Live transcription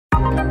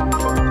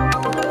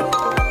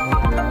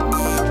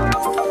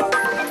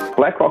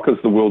BlackRock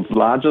is the world's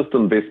largest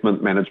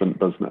investment management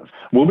business.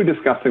 We'll be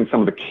discussing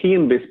some of the key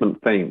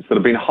investment themes that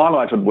have been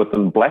highlighted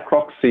within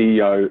BlackRock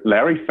CEO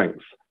Larry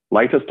Fink's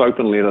latest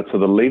open letter to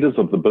the leaders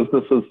of the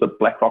businesses that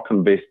BlackRock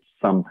invests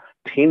some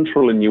 $10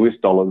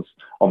 trillion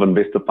of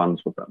investor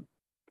funds within.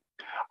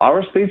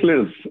 Iris, these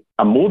letters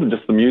are more than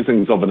just the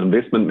musings of an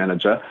investment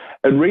manager.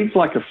 It reads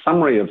like a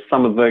summary of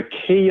some of the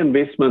key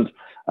investment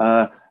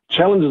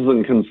challenges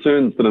and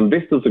concerns that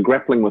investors are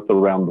grappling with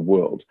around the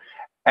world.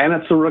 And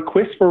it's a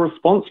request for a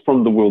response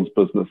from the world's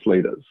business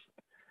leaders.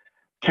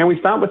 Can we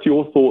start with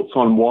your thoughts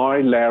on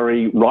why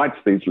Larry writes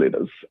these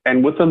letters?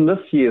 And within this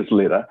year's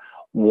letter,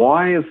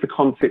 why is the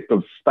concept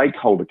of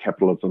stakeholder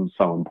capitalism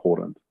so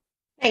important?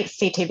 Thanks,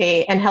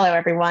 CTV, and hello,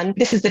 everyone.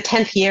 This is the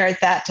 10th year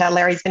that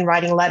Larry's been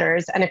writing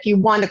letters, and if you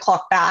want to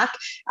clock back,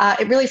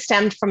 it really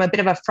stemmed from a bit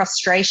of a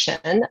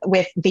frustration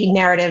with the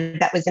narrative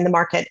that was in the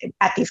market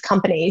at these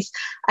companies,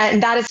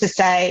 and that is to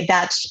say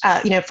that,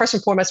 first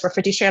and foremost, we're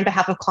fiduciary on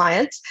behalf of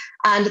clients,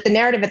 and the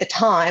narrative at the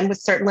time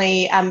was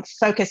certainly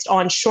focused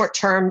on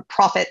short-term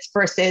profits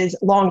versus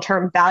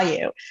long-term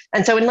value.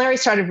 And so when Larry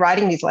started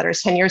writing these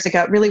letters 10 years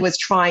ago, it really was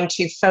trying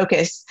to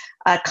focus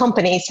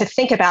companies to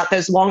think about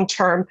those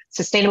long-term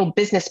sustainable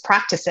business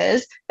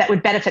practices that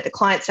would benefit the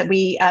clients that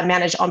we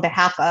manage on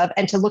behalf of,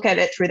 and to look at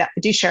it through that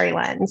fiduciary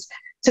lens.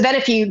 So then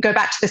if you go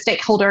back to the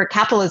stakeholder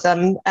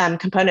capitalism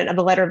component of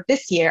the letter of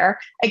this year,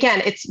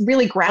 again, it's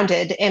really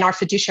grounded in our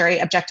fiduciary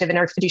objective and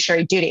our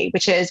fiduciary duty,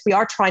 which is we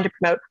are trying to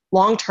promote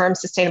long-term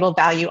sustainable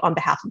value on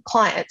behalf of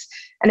clients.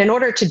 And in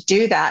order to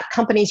do that,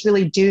 companies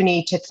really do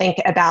need to think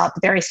about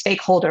the various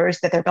stakeholders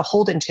that they're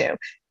beholden to.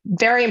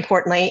 Very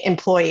importantly,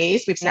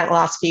 employees, we've seen that in the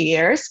last few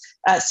years,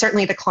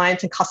 certainly the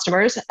clients and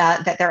customers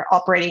that they're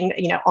operating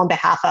on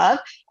behalf of,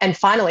 and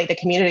finally, the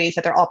communities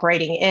that they're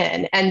operating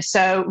in. And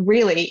so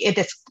really,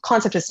 this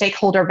concept of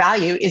stakeholder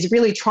value is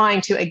really trying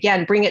to,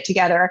 again, bring it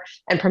together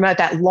and promote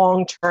that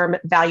long-term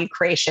value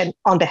creation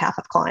on behalf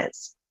of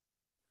clients.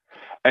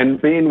 And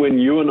Ben, when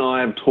you and I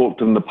have talked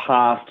in the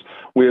past,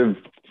 we've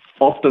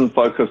often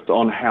focused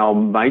on how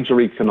major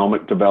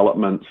economic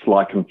developments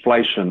like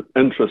inflation,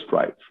 interest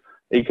rates,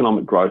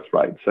 economic growth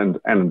rates, and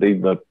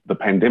indeed the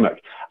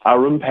pandemic are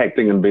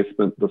impacting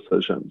investment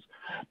decisions.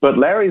 But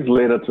Larry's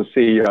letter to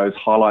CEOs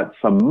highlights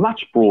some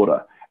much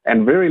broader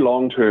and very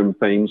long-term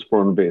themes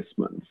for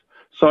investments.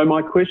 So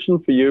my question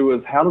for you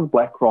is, how does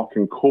BlackRock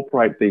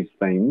incorporate these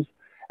themes,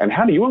 and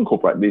how do you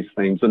incorporate these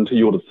themes into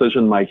your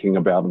decision-making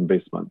about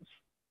investments?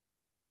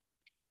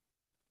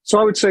 So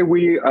I would say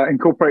we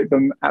incorporate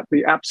them at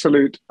the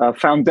absolute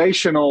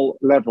foundational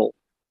level.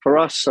 For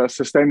us,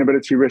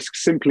 sustainability risk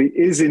simply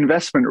is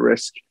investment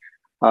risk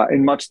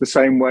in much the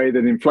same way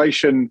that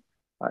inflation,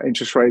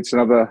 interest rates,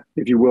 and other,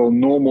 if you will,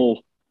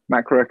 normal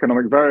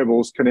macroeconomic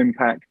variables can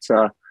impact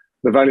the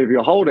value of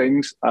your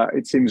holdings.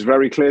 It seems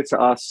very clear to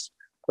us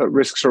that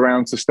risks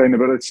around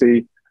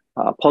sustainability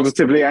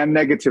positively and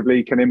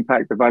negatively can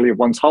impact the value of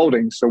one's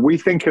holdings. So we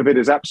think of it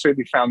as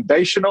absolutely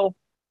foundational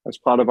as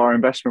part of our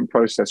investment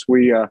process.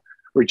 We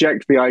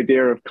reject the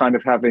idea of kind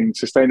of having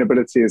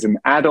sustainability as an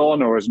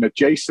add-on or as an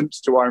adjacent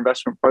to our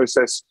investment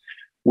process.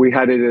 We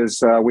have it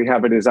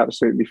as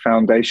absolutely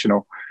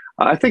foundational.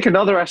 I think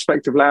another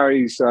aspect of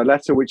Larry's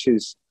letter, which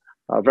is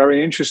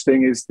very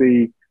interesting, is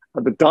the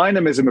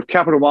dynamism of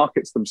capital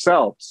markets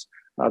themselves.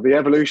 The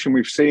evolution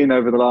we've seen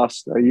over the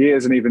last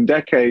years and even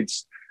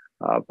decades,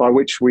 by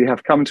which we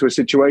have come to a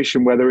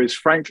situation where there is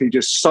frankly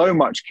just so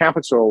much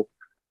capital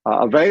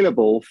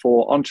available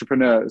for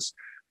entrepreneurs.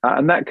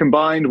 And that,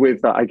 combined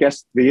with, I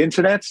guess, the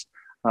internet,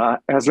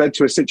 has led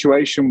to a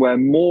situation where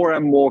more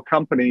and more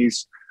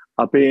companies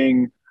are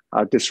being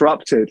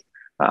disrupted.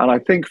 And I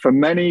think for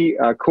many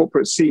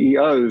corporate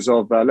CEOs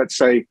of, let's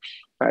say,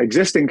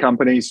 existing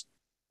companies,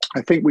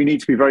 I think we need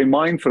to be very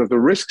mindful of the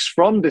risks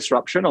from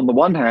disruption on the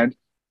one hand,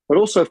 but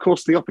also, of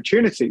course, the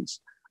opportunities.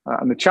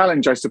 And the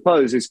challenge, I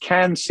suppose, is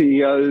can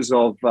CEOs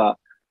of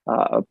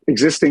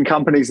existing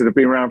companies that have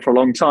been around for a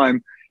long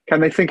time, can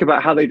they think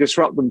about how they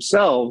disrupt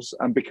themselves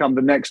and become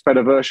the next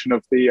better version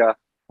of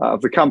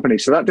the company?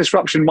 So that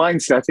disruption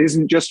mindset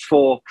isn't just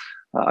for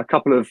a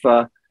couple of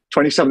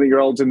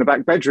 20-something-year-olds in the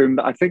back bedroom.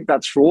 I think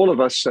that's for all of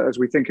us as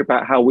we think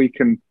about how we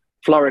can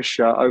flourish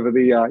over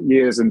the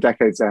years and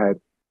decades ahead.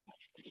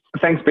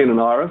 Thanks, Ben and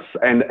Iris,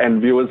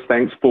 and viewers,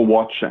 thanks for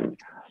watching.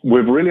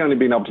 We've really only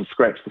been able to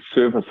scratch the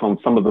surface on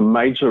some of the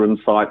major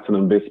insights and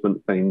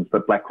investment themes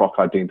that BlackRock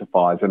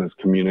identifies and is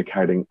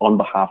communicating on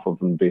behalf of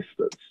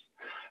investors.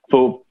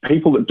 For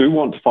people that do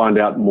want to find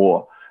out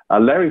more,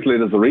 Larry's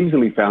letters are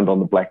easily found on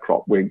the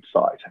BlackRock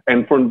website.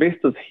 And for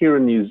investors here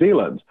in New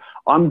Zealand,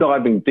 I'm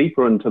diving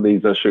deeper into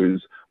these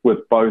issues with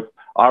both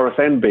Iris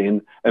and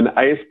Ben in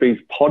ASB's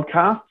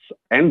podcasts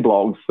and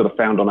blogs that are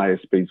found on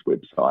ASB's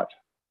website.